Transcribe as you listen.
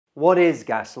What is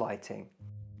gaslighting?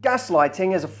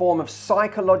 Gaslighting is a form of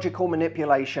psychological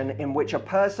manipulation in which a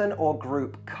person or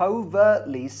group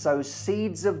covertly sows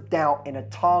seeds of doubt in a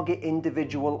target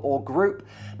individual or group,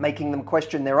 making them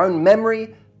question their own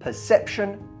memory,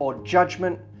 perception, or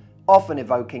judgment, often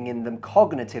evoking in them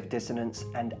cognitive dissonance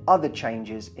and other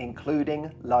changes, including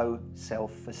low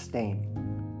self-esteem.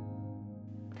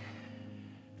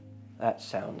 That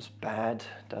sounds bad,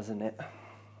 doesn't it?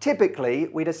 Typically,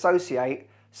 we'd associate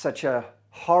such a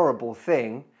horrible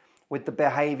thing with the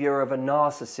behavior of a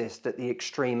narcissist at the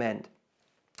extreme end.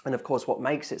 And of course, what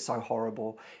makes it so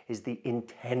horrible is the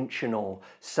intentional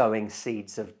sowing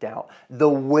seeds of doubt, the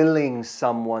willing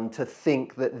someone to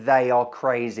think that they are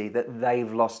crazy, that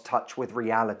they've lost touch with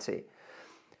reality.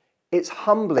 It's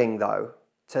humbling, though,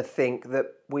 to think that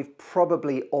we've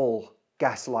probably all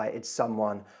gaslighted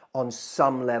someone on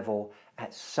some level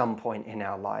at some point in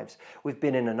our lives. We've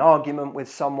been in an argument with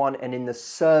someone, and in the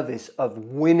service of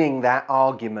winning that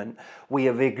argument, we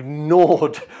have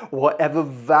ignored whatever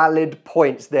valid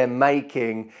points they're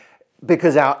making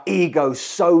because our ego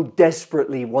so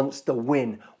desperately wants to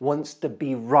win, wants to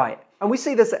be right. And we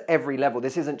see this at every level.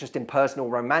 This isn't just in personal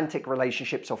romantic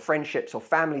relationships or friendships or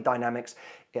family dynamics.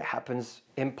 It happens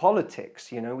in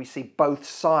politics. We see both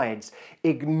sides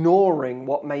ignoring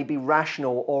what may be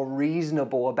rational or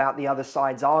reasonable about the other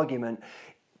side's argument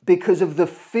because of the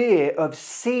fear of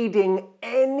ceding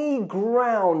any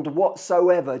ground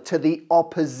whatsoever to the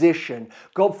opposition.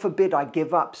 God forbid I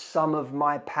give up some of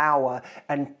my power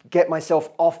and get myself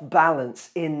off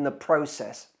balance in the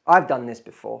process. I've done this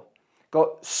before.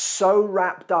 Got so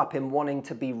wrapped up in wanting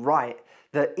to be right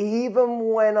that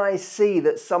even when I see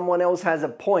that someone else has a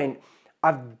point,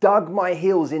 I've dug my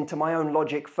heels into my own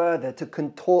logic further to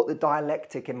contort the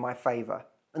dialectic in my favor.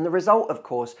 And the result, of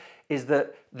course, is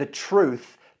that the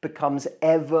truth becomes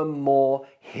ever more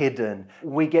hidden.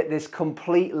 We get this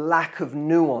complete lack of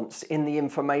nuance in the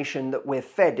information that we're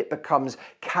fed. It becomes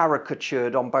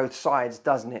caricatured on both sides,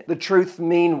 doesn't it? The truth,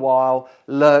 meanwhile,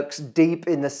 lurks deep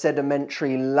in the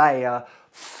sedimentary layer,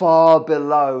 far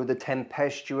below the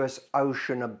tempestuous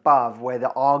ocean above, where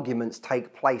the arguments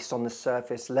take place on the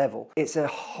surface level. It's a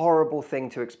horrible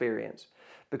thing to experience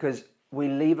because we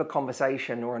leave a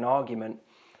conversation or an argument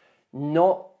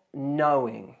not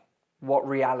knowing what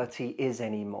reality is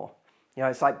anymore.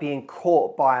 It's like being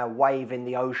caught by a wave in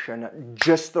the ocean at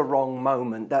just the wrong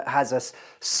moment that has us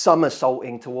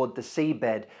somersaulting toward the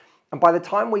seabed. And by the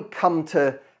time we come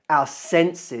to our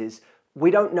senses, we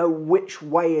don't know which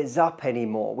way is up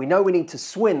anymore. We know we need to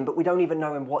swim, but we don't even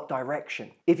know in what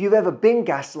direction. If you've ever been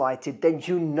gaslighted, then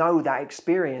you know that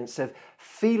experience of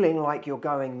feeling like you're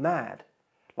going mad.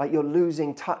 Like you're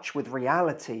losing touch with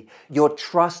reality. Your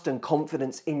trust and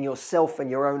confidence in yourself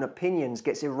and your own opinions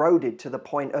gets eroded to the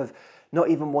point of not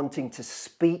even wanting to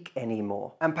speak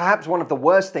anymore. And perhaps one of the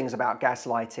worst things about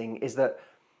gaslighting is that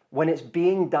when it's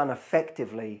being done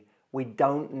effectively, we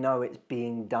don't know it's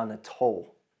being done at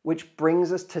all. Which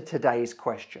brings us to today's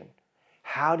question.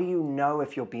 How do you know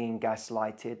if you're being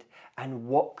gaslighted, and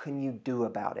what can you do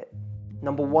about it?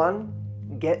 Number one,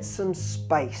 get some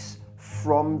space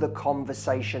from the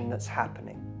conversation that's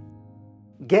happening.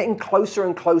 Getting closer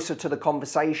and closer to the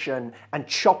conversation and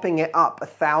chopping it up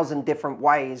 1,000 different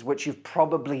ways, which you've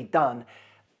probably done,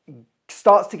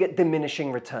 starts to get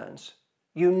diminishing returns.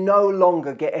 You no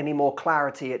longer get any more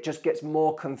clarity, it just gets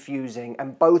more confusing,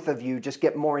 and both of you just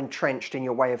get more entrenched in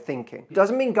your way of thinking. It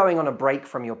doesn't mean going on a break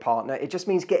from your partner, it just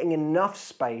means getting enough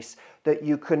space that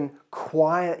you can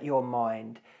quiet your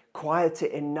mind, quiet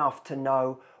it enough to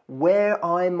know where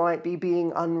I might be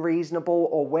being unreasonable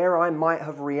or where I might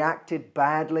have reacted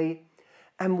badly,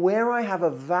 and where I have a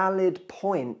valid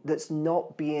point that's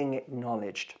not being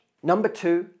acknowledged. Number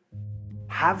two,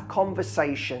 have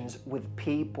conversations with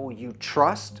people you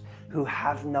trust who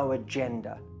have no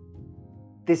agenda.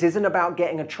 This isn't about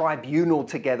getting a tribunal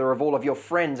together of all of your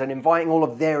friends and inviting all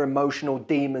of their emotional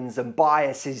demons and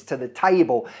biases to the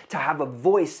table to have a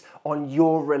voice on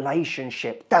your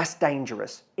relationship. That's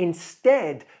dangerous.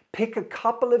 Instead, pick a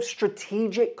couple of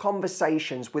strategic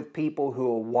conversations with people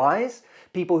who are wise,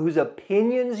 people whose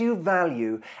opinions you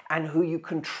value, and who you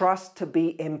can trust to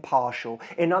be impartial.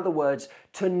 In other words,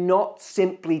 to not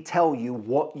simply tell you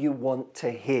what you want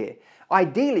to hear.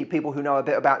 Ideally, people who know a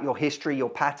bit about your history, your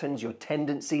patterns, your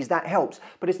tendencies, that helps,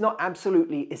 but it's not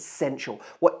absolutely essential.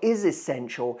 What is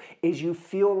essential is you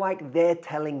feel like they're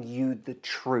telling you the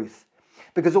truth.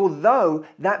 Because although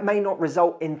that may not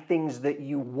result in things that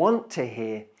you want to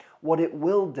hear, what it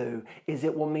will do is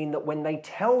it will mean that when they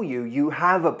tell you you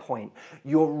have a point,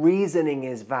 your reasoning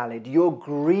is valid, your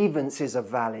grievances are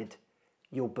valid,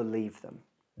 you'll believe them.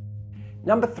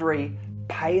 Number three,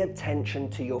 Pay attention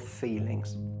to your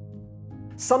feelings.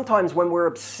 Sometimes when we're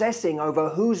obsessing over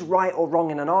who's right or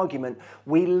wrong in an argument,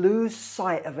 we lose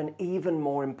sight of an even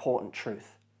more important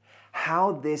truth: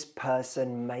 how this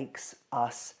person makes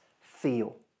us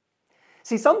feel.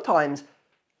 See, sometimes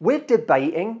we're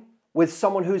debating with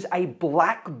someone who's a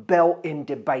black belt in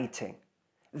debating.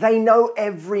 They know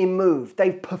every move.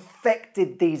 They've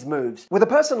perfected these moves. With a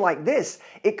person like this,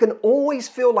 it can always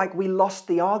feel like we lost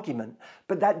the argument,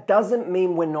 but that doesn't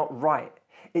mean we're not right.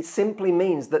 It simply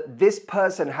means that this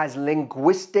person has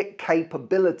linguistic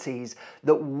capabilities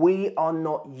that we are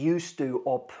not used to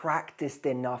or practiced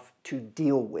enough to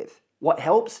deal with. What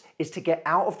helps is to get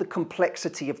out of the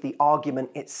complexity of the argument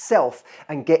itself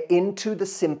and get into the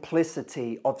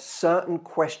simplicity of certain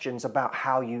questions about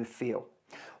how you feel.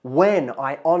 When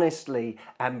I honestly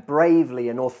and bravely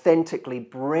and authentically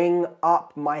bring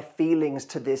up my feelings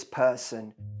to this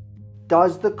person,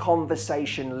 does the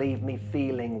conversation leave me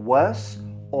feeling worse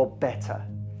or better?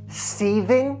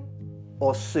 Seething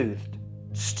or soothed?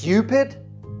 Stupid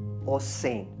or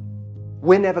seen?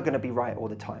 We're never going to be right all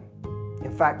the time.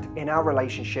 In fact, in our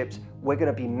relationships, we're going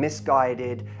to be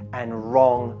misguided and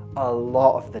wrong a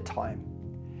lot of the time.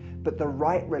 But the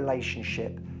right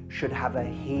relationship should have a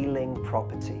healing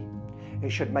property.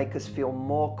 It should make us feel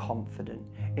more confident.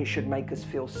 It should make us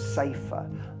feel safer,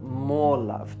 more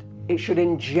loved. It should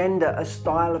engender a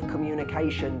style of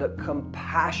communication that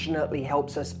compassionately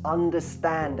helps us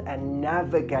understand and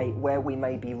navigate where we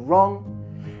may be wrong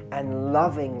and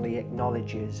lovingly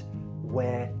acknowledges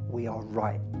where we are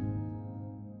right.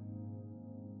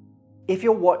 If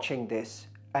you're watching this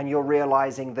and you're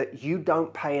realizing that you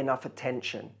don't pay enough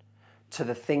attention to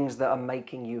the things that are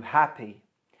making you happy,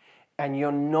 and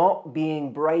you're not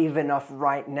being brave enough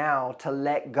right now to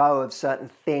let go of certain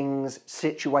things,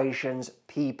 situations,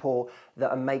 people that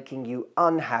are making you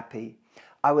unhappy,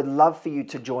 I would love for you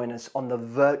to join us on the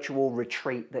virtual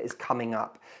retreat that is coming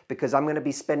up, because I'm going to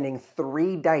be spending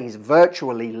 3 days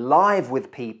virtually live with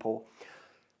people,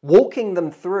 walking them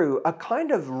through a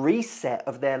kind of reset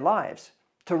of their lives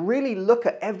to really look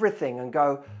at everything and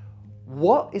go,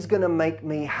 what is going to make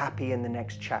me happy in the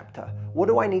next chapter? What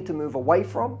do I need to move away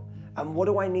from? And what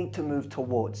do I need to move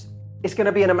towards? It's going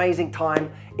to be an amazing time.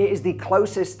 It is the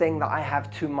closest thing that I have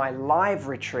to my live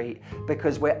retreat,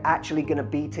 because we're actually going to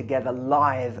be together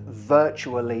live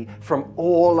virtually from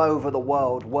all over the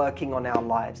world working on our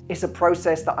lives. It's a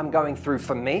process that I'm going through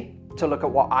for me to look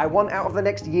at what I want out of the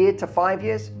next year to 5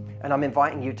 years. And I'm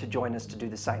inviting you to join us to do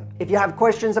the same. If you have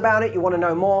questions about it, you want to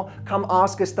know more, come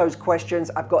ask us those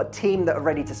questions. I've got a team that are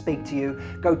ready to speak to you.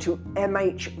 Go to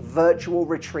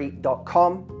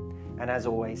mhvirtualretreat.com. And as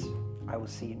always, I will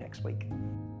see you next week.